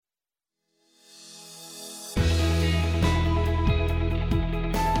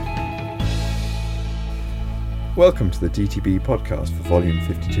Welcome to the DTB podcast for volume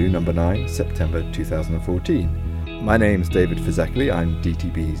 52, number 9, September 2014. My name's David Fizzackley, I'm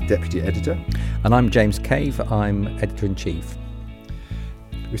DTB's deputy editor. And I'm James Cave, I'm editor-in-chief.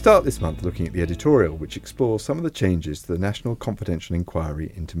 We start this month looking at the editorial, which explores some of the changes to the National Confidential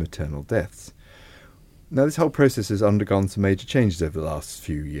Inquiry into Maternal Deaths. Now, this whole process has undergone some major changes over the last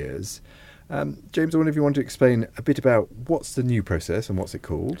few years. James, I wonder if you want to explain a bit about what's the new process and what's it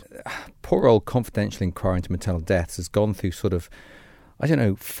called? Poor old Confidential Inquiry into Maternal Deaths has gone through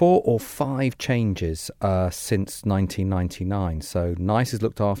 4 or 5 changes since 1999. So NICE has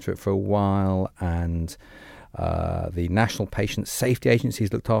looked after it for a while, and the National Patient Safety Agency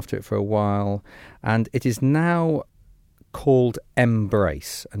has looked after it for a while, and it is now called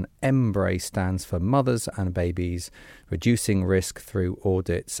MBRACE, and MBRACE stands for Mothers and Babies Reducing Risk Through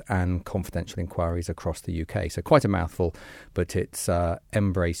Audits and Confidential Inquiries Across the UK. So quite a mouthful, but it's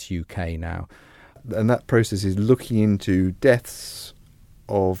MBRACE UK now. And that process is looking into deaths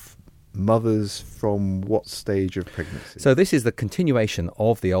of mothers from what stage of pregnancy? So this is the continuation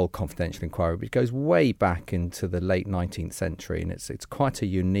of the old Confidential Inquiry, which goes way back into the late 19th century, and it's quite a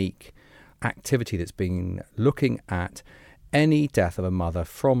unique activity that's been looking at any death of a mother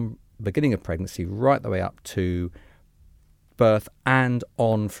from beginning of pregnancy right the way up to birth and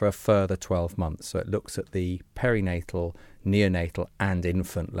on for a further 12 months. So it looks at the perinatal, neonatal and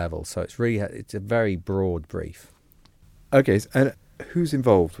infant level. So it's a very broad brief. Okay, and who's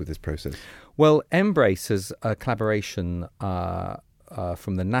involved with this process? Well, MBRACE is a collaboration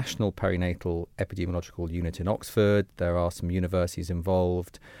from the National Perinatal Epidemiological Unit in Oxford. There are some universities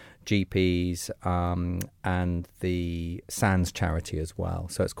involved, GPs, and the SANS charity as well.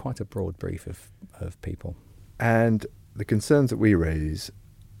 So it's quite a broad brief of people. And the concerns that we raise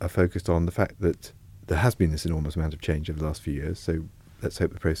are focused on the fact that there has been this enormous amount of change over the last few years, so let's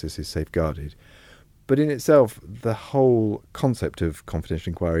hope the process is safeguarded. But in itself, the whole concept of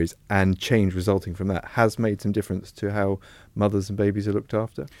confidential inquiries and change resulting from that has made some difference to how mothers and babies are looked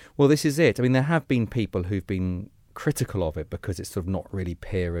after. Well, this is it. I mean, there have been people who've been critical of it because it's sort of not really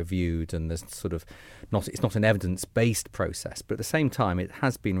peer reviewed and there's it's not an evidence-based process. But at the same time, it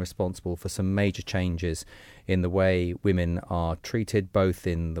has been responsible for some major changes in the way women are treated, both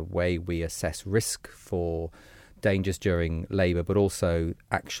in the way we assess risk for dangers during labour, but also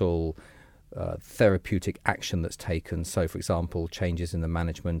actual therapeutic action that's taken. So, for example, changes in the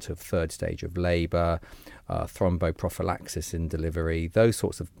management of third stage of labour, thromboprophylaxis in delivery, those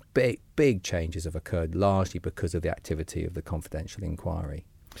sorts of big changes have occurred largely because of the activity of the confidential inquiry.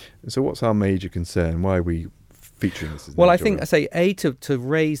 So what's our major concern? Why are we featuring this? Well, I think, to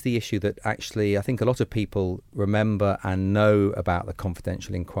raise the issue that actually I think a lot of people remember and know about the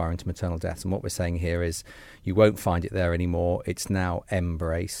confidential inquiry into maternal deaths, and what we're saying here is you won't find it there anymore. It's now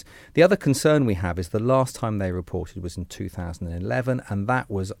MBRACE. The other concern we have is the last time they reported was in 2011, and that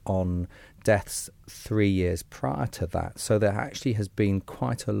was on deaths 3 years prior to that. So there actually has been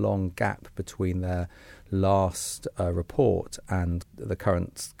quite a long gap between their last report and the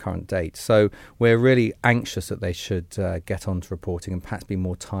current date. So we're really anxious that they should get on to reporting and perhaps be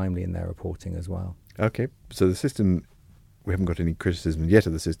more timely in their reporting as well. Okay, so the system, we haven't got any criticism yet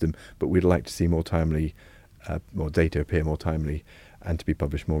of the system, but we'd like to see more timely, more data appear more timely and to be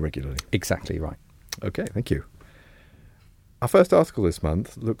published more regularly. Exactly right. Okay, thank you. Our first article this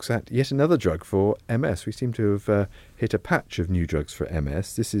month looks at yet another drug for MS. We seem to have hit a patch of new drugs for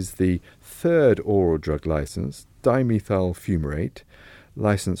MS. This is the third oral drug licence, dimethyl fumarate,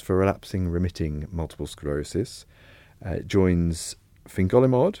 licensed for relapsing remitting multiple sclerosis. It joins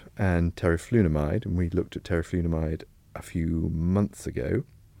fingolimod and teriflunomide, and we looked at teriflunomide a few months ago.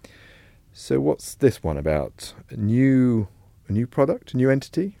 So what's this one about? A new product, a new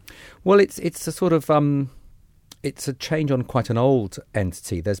entity? Well, it's a sort of it's a change on quite an old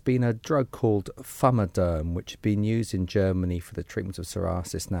entity. There's been a drug called Pharmaderm, which has been used in Germany for the treatment of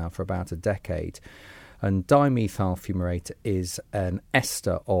psoriasis now for about a decade. And dimethyl fumarate is an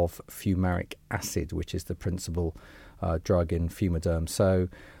ester of fumaric acid, which is the principal drug in Pharmaderm. So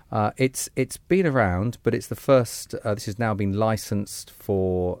it's been around, but it's the first. This has now been licensed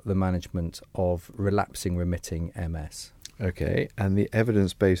for the management of relapsing remitting MS. Okay, and the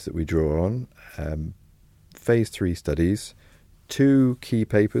evidence base that we draw on, phase 3 studies, 2 key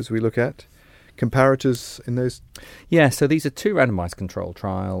papers we look at, comparators in those? Yeah, so these are 2 randomised control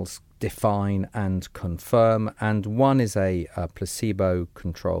trials, Define and Confirm, and one is a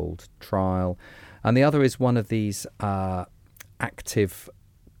placebo-controlled trial, and the other is one of these active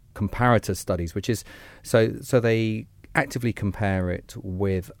comparator studies, which is so they actively compare it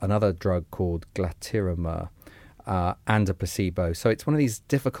with another drug called glatiramer, and a placebo. So it's one of these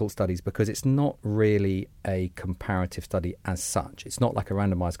difficult studies because it's not really a comparative study as such. It's not like a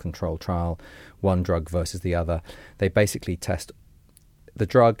randomized control trial, one drug versus the other. They basically test the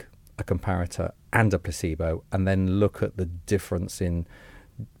drug, a comparator, and a placebo, and then look at the difference in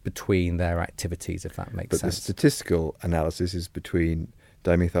between their activities, if that makes sense. But the statistical analysis is between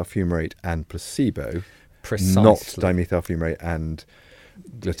dimethyl fumarate and placebo, Precisely. not dimethyl fumarate and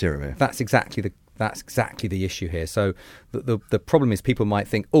glatiramer. That's exactly the issue here. So the problem is people might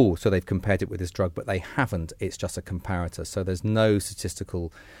think, oh, so they've compared it with this drug, but they haven't. It's just a comparator. So there's no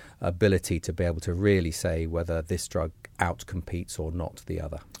statistical ability to be able to really say whether this drug outcompetes or not the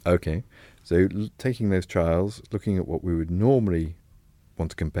other. Okay. So taking those trials, looking at what we would normally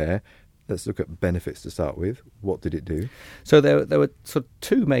want to compare, let's look at benefits to start with. What did it do? So there were sort of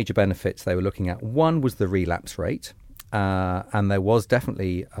two major benefits they were looking at. One was the relapse rate. And there was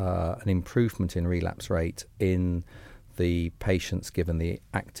definitely an improvement in relapse rate in the patients given the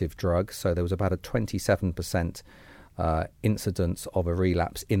active drug. So there was about a 27% incidence of a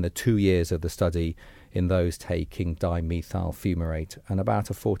relapse in the 2 years of the study in those taking dimethyl fumarate, and about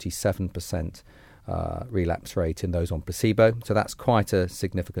a 47% relapse rate in those on placebo. So that's quite a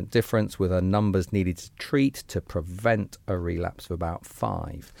significant difference, with a numbers needed to treat to prevent a relapse of about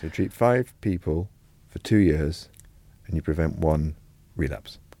 5. So treat 5 people for 2 years and you prevent 1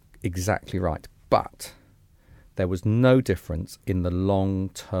 relapse. Exactly right. But there was no difference in the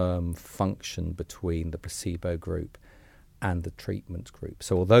long-term function between the placebo group and the treatment group.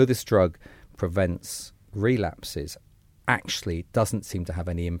 So although this drug prevents relapses, actually it doesn't seem to have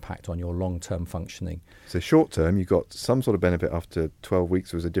any impact on your long-term functioning. So short term, you got some sort of benefit after 12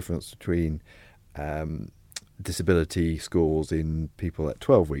 weeks. There was a difference between disability scores in people at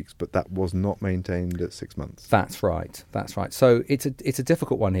 12 weeks, but that was not maintained at 6 months. That's right. So it's a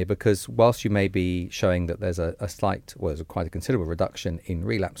difficult one here, because whilst you may be showing that there's a slight, well, there's quite a considerable reduction in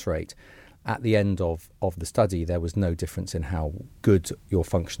relapse rate, at the end of the study there was no difference in how good your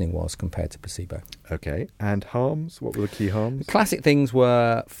functioning was compared to placebo. Okay, and harms? What were the key harms? The classic things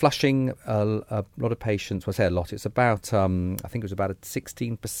were flushing. A lot of patients, well, I say a lot, it's about, I think it was about a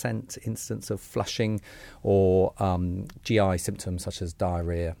 16% instance of flushing, or GI symptoms such as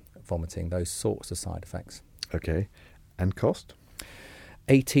diarrhoea, vomiting, those sorts of side effects. Okay, and cost?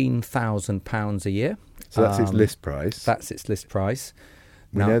 £18,000 a year. So that's its list price. That's its list price.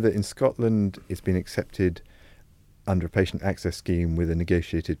 We know that in Scotland it's been accepted under a patient access scheme with a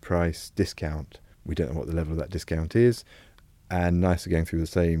negotiated price discount. We don't know what the level of that discount is, and NICE are going through the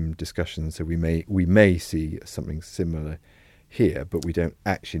same discussions, so we may see something similar here, but we don't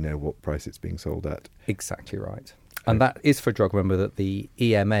actually know what price it's being sold at. Exactly right. And that is for a drug, remember, that the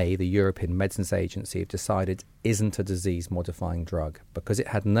EMA, the European Medicines Agency, have decided isn't a disease-modifying drug, because it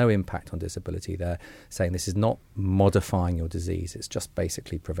had no impact on disability. They're saying this is not modifying your disease, it's just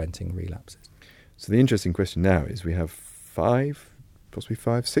basically preventing relapses. So the interesting question now is we have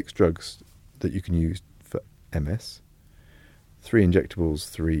 6 drugs that you can use for MS, 3 injectables,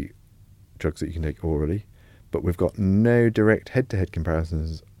 3 drugs that you can take orally, but we've got no direct head-to-head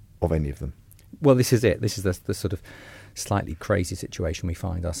comparisons of any of them. Well, this is it. This is the sort of slightly crazy situation we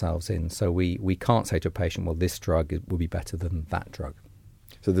find ourselves in. So we can't say to a patient, well, this drug will be better than that drug.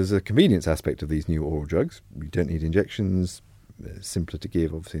 So there's a convenience aspect of these new oral drugs. You don't need injections, simpler to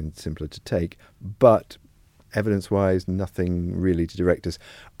give, obviously, and simpler to take. But evidence-wise, nothing really to direct us,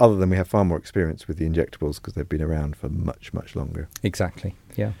 other than we have far more experience with the injectables because they've been around for much, much longer. Exactly,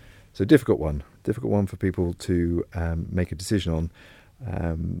 yeah. So difficult one for people to make a decision on.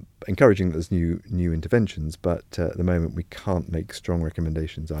 Encouraging that there's new interventions, but at the moment we can't make strong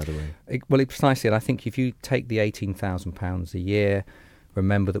recommendations either way. Well, precisely, and I think if you take the £18,000 a year,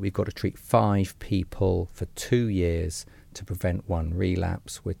 remember that we've got to treat 5 people for 2 years to prevent 1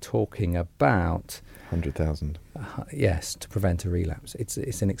 relapse. We're talking about 100,000. Yes, to prevent a relapse.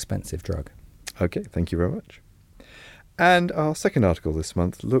 It's an expensive drug. Okay, thank you very much. And our second article this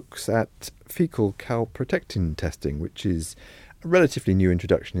month looks at fecal calprotectin testing, which is a relatively new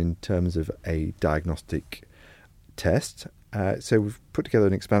introduction in terms of a diagnostic test. So we've put together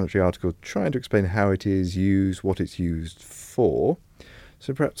an explanatory article trying to explain how it is used, what it's used for.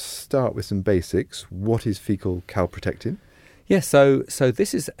 So perhaps start with some basics. What is fecal calprotectin? Yeah, so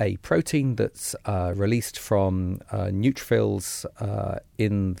this is a protein that's released from neutrophils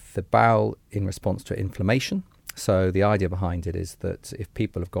in the bowel in response to inflammation. So the idea behind it is that if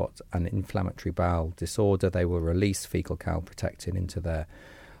people have got an inflammatory bowel disorder, they will release fecal calprotectin into their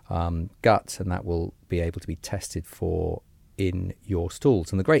gut, and that will be able to be tested for in your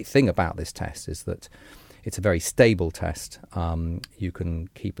stools. And the great thing about this test is that it's a very stable test. You can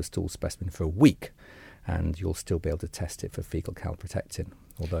keep a stool specimen for a week, and you'll still be able to test it for fecal calprotectin,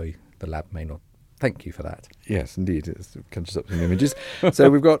 although the lab may not thank you for that. Yes, indeed. It conjures up some images. So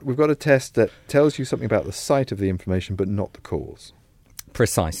we've got a test that tells you something about the site of the inflammation, but not the cause.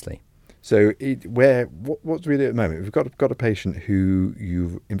 Precisely. So what do we do at the moment? We've got a patient who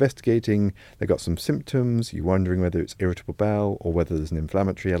you're investigating. They've got some symptoms. You're wondering whether it's irritable bowel or whether there's an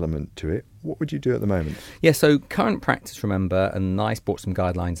inflammatory element to it. What would you do at the moment? Yeah, so current practice, remember, and NICE brought some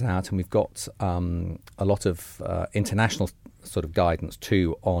guidelines out, and we've got a lot of international sort of guidance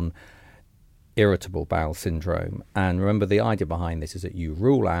too on irritable bowel syndrome. And remember, the idea behind this is that you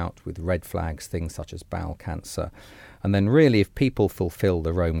rule out with red flags things such as bowel cancer. And then really, if people fulfill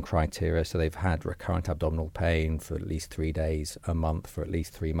the Rome criteria, so they've had recurrent abdominal pain for at least 3 days a month for at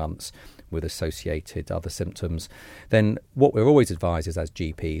least 3 months with associated other symptoms, then what we're always advised as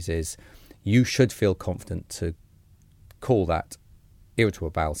GPs is you should feel confident to call that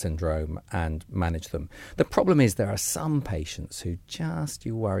irritable bowel syndrome and manage them. The problem is there are some patients who just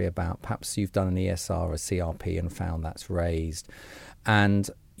you worry about. Perhaps you've done an ESR or a CRP and found that's raised, and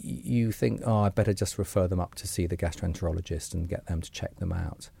you think, I better just refer them up to see the gastroenterologist and get them to check them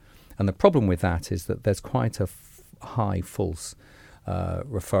out. And the problem with that is that there's quite a high false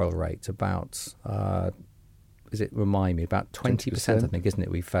referral rate, about, about 20%, I think, isn't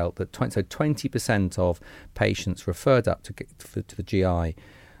it? We felt that 20% of patients referred up to the GI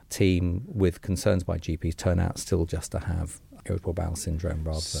team with concerns by GPs turn out still just to have irritable bowel syndrome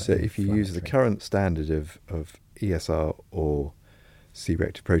rather than So if you use the current standard of ESR or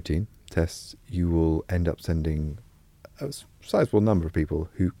C-reactive protein tests, you will end up sending a sizable number of people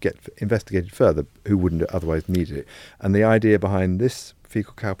who get investigated further who wouldn't have otherwise needed it. And the idea behind this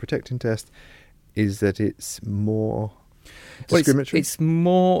fecal calprotectin test is that it's more discriminatory. It's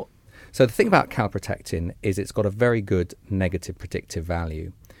more. So the thing about calprotectin is it's got a very good negative predictive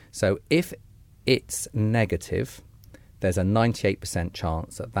value. So if it's negative, there's a 98%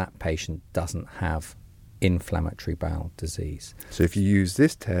 chance that that patient doesn't have inflammatory bowel disease. So if you use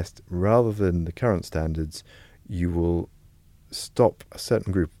this test rather than the current standards, you will stop a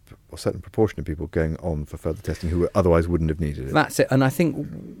certain group or certain proportion of people going on for further testing who otherwise wouldn't have needed it. That's it. And I think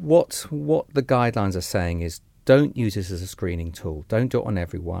what the guidelines are saying is don't use this as a screening tool. Don't do it on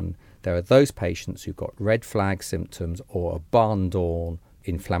everyone. There are those patients who've got red flag symptoms or a barn door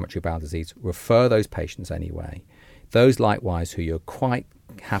inflammatory bowel disease. Refer those patients anyway. Those likewise who you're quite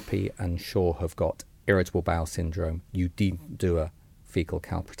happy and sure have got irritable bowel syndrome, you do a fecal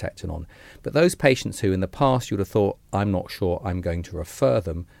calprotectin on. But those patients who in the past you would have thought, I'm not sure I'm going to refer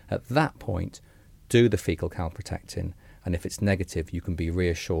them, at that point, do the fecal calprotectin. And if it's negative, you can be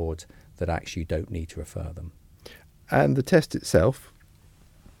reassured that actually you don't need to refer them. And the test itself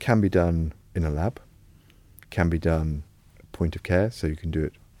can be done in a lab, can be done at point of care, so you can do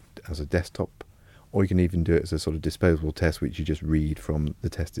it as a desktop, or you can even do it as a sort of disposable test, which you just read from the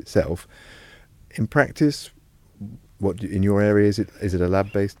test itself. In practice, in your area, is it a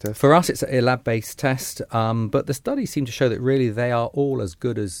lab-based test? For us, it's a lab-based test, but the studies seem to show that really they are all as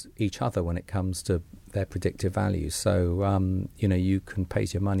good as each other when it comes to their predictive values. So, you can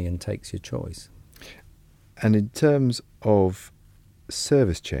pays your money and takes your choice. And in terms of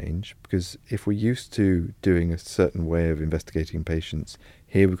service change, because if we're used to doing a certain way of investigating patients,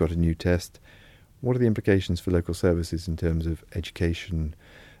 here we've got a new test. What are the implications for local services in terms of education,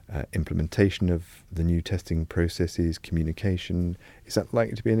 implementation of the new testing processes, communication? Is that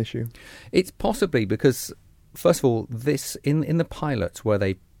likely to be an issue? It's possibly because, first of all, this in the pilots where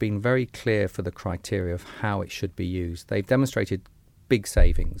they've been very clear for the criteria of how it should be used, they've demonstrated big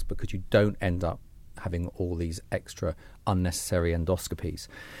savings because you don't end up having all these extra unnecessary endoscopies.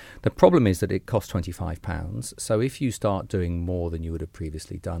 The problem is that it costs £25. So if you start doing more than you would have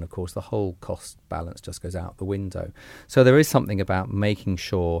previously done, of course, the whole cost balance just goes out the window. So there is something about making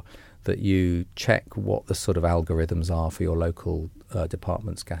sure that you check what the sort of algorithms are for your local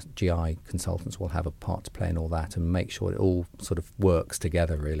departments. GI consultants will have a part to play in all that, and make sure it all sort of works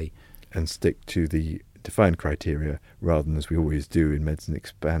together, really. And stick to the defined criteria rather than, as we always do in medicine,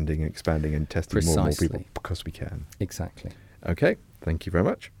 expanding and testing Precisely. more and more people because we can. Exactly. Okay, thank you very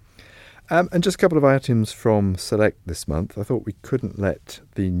much. And just a couple of items from Select this month. I thought we couldn't let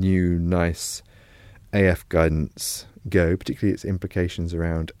the new NICE AF guidance go, particularly its implications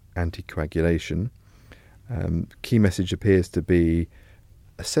around anticoagulation. Key message appears to be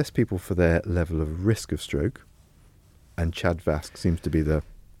assess people for their level of risk of stroke, and CHA2DS2-VASc seems to be the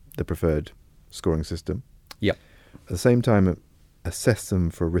preferred scoring system. Yep. At the same time, assess them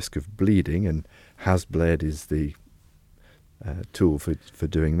for risk of bleeding, and has bled is the tool for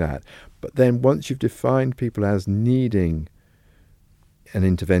doing that. But then once you've defined people as needing an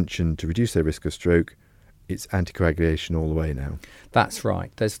intervention to reduce their risk of stroke, it's anticoagulation all the way now. That's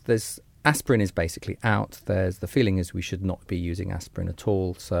right. There's aspirin is basically out. The feeling is we should not be using aspirin at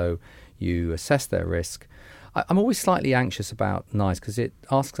all. So you assess their risk. I'm always slightly anxious about NICE because it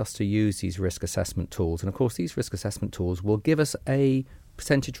asks us to use these risk assessment tools. And of course, these risk assessment tools will give us a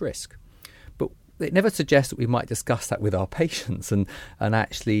percentage risk. But it never suggests that we might discuss that with our patients and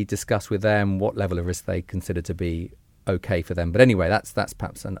actually discuss with them what level of risk they consider to be okay for them. But anyway, that's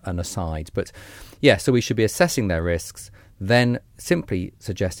perhaps an aside. But yeah, so we should be assessing their risks, then simply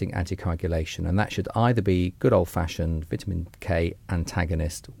suggesting anticoagulation. And that should either be good old-fashioned vitamin K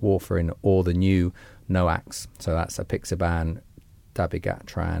antagonist, warfarin, or the new NOACs. So that's apixaban,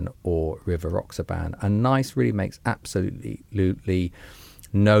 dabigatran, or rivaroxaban. And NICE really makes absolutely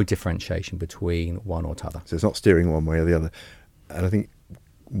no differentiation between one or t'other. So it's not steering one way or the other. And I think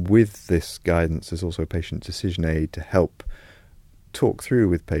with this guidance, there's also a patient decision aid to help talk through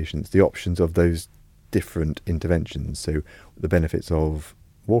with patients the options of those different interventions. So the benefits of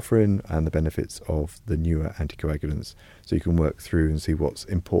warfarin and the benefits of the newer anticoagulants. So you can work through and see what's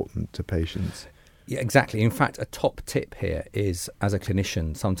important to patients. Yeah, exactly. In fact, a top tip here is, as a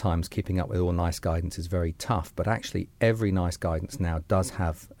clinician, sometimes keeping up with all NICE guidance is very tough, but actually every NICE guidance now does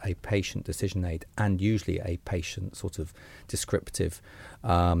have a patient decision aid and usually a patient sort of descriptive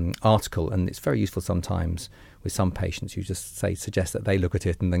article, and it's very useful sometimes with some patients. You just suggest that they look at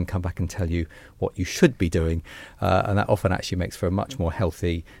it and then come back and tell you what you should be doing, and that often actually makes for a much more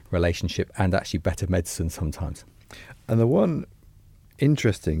healthy relationship and actually better medicine sometimes. And the one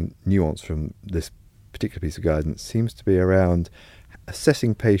interesting nuance from this particular piece of guidance seems to be around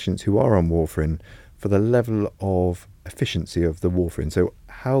assessing patients who are on warfarin for the level of efficiency of the warfarin. So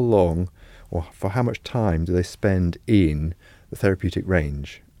how long or for how much time do they spend in the therapeutic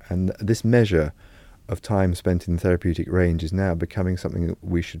range? And this measure of time spent in the therapeutic range is now becoming something that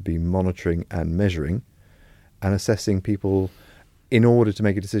we should be monitoring and measuring and assessing people in order to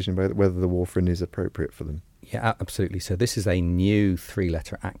make a decision about whether the warfarin is appropriate for them. Yeah, absolutely. So this is a new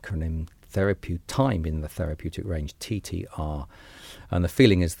 3-letter acronym, time in the therapeutic range, TTR. And the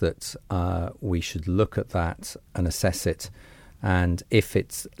feeling is that we should look at that and assess it. And if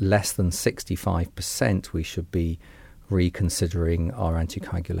it's less than 65%, we should be reconsidering our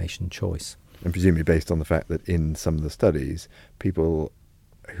anticoagulation choice. And presumably based on the fact that in some of the studies, people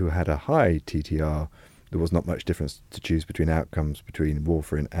who had a high TTR, there was not much difference to choose between outcomes between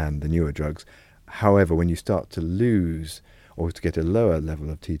warfarin and the newer drugs. However, when you start to lose or to get a lower level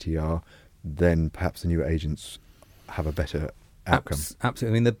of TTR, then perhaps the newer agents have a better outcome. Absolutely.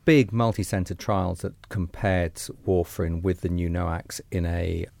 I mean, the big multi-centred trials that compared warfarin with the new NOACs in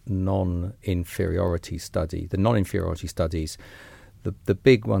a non-inferiority study, the non-inferiority studies, the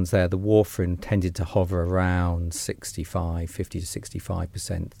big ones there, the warfarin tended to hover around 50 to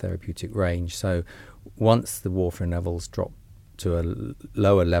 65% therapeutic range. So once the warfarin levels drop to a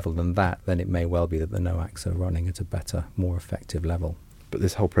lower level than that, then it may well be that the NOACs are running at a better, more effective level. But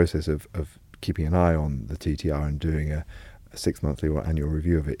this whole process of keeping an eye on the TTR and doing a 6-monthly or annual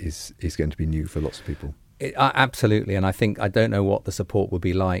review of it is going to be new for lots of people. Absolutely, and I don't know what the support will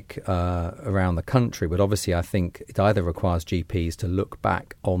be like around the country, but obviously I think it either requires GPs to look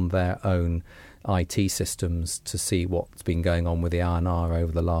back on their own IT systems to see what's been going on with the R&R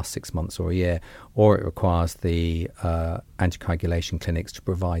over the last 6 months or a year, or it requires the anticoagulation clinics to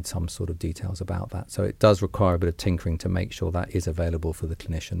provide some sort of details about that. So it does require a bit of tinkering to make sure that is available for the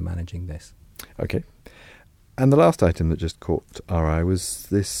clinician managing this. Okay. And the last item that just caught our eye was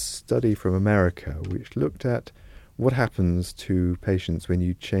this study from America, which looked at what happens to patients when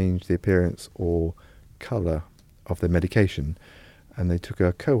you change the appearance or colour of their medication. And they took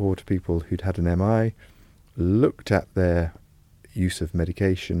a cohort of people who'd had an MI, looked at their use of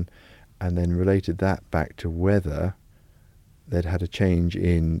medication, and then related that back to whether they'd had a change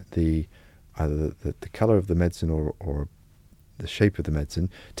in either the colour of the medicine or the shape of the medicine.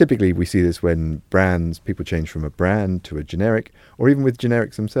 Typically we see this when people change from a brand to a generic, or even with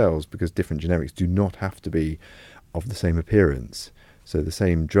generics themselves, because different generics do not have to be of the same appearance. So the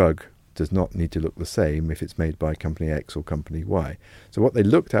same drug does not need to look the same if it's made by company X or company Y. So what they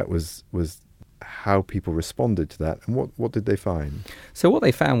looked at was how people responded to that, and what did they find? So what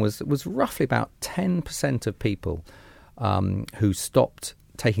they found was roughly about 10% of people who stopped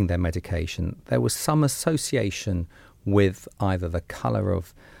taking their medication, there was some association with either the colour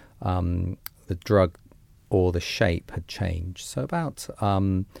of the drug or the shape had changed. So about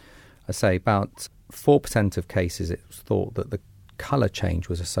 4% of cases it was thought that the colour change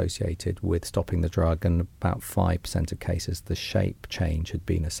was associated with stopping the drug, and about 5% of cases the shape change had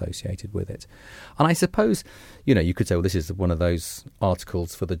been associated with it. And I suppose, you could say, well, this is one of those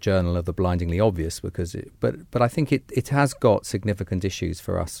articles for the Journal of the Blindingly Obvious, but I think it has got significant issues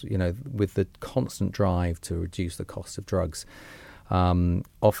for us, with the constant drive to reduce the cost of drugs.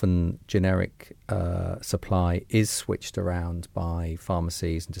 Often generic supply is switched around by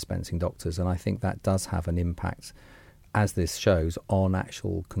pharmacies and dispensing doctors, and I think that does have an impact, as this shows, on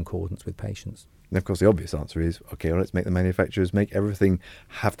actual concordance with patients. And of course, the obvious answer is, okay, well, let's make the manufacturers make everything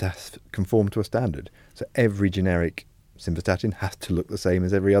have to conform to a standard. So every generic simvastatin has to look the same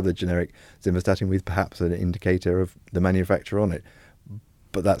as every other generic simvastatin, with perhaps an indicator of the manufacturer on it.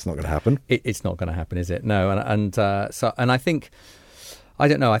 But that's not going to happen. It's not going to happen, is it? No, and I think, I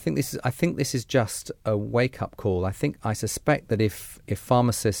don't know. I think this is just a wake-up call. I suspect that if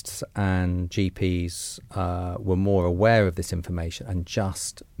pharmacists and GPs were more aware of this information and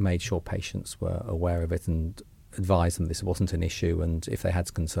just made sure patients were aware of it and advised them this wasn't an issue, and if they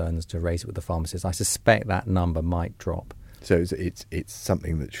had concerns to raise it with the pharmacist, I suspect that number might drop. So it's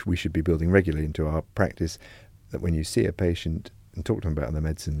something that we should be building regularly into our practice, that when you see a patient and talk to them about their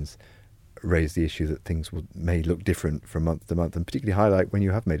medicines, raise the issue that things may look different from month to month, and particularly highlight when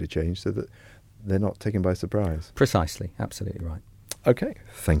you have made a change so that they're not taken by surprise. Precisely, absolutely right. Okay,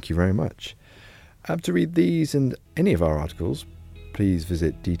 thank you very much. To read these and any of our articles, please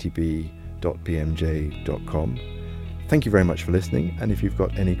visit dtb.bmj.com. Thank you very much for listening, and if you've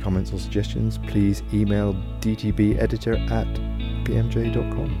got any comments or suggestions, please email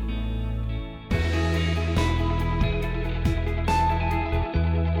dtbeditor@bmj.com.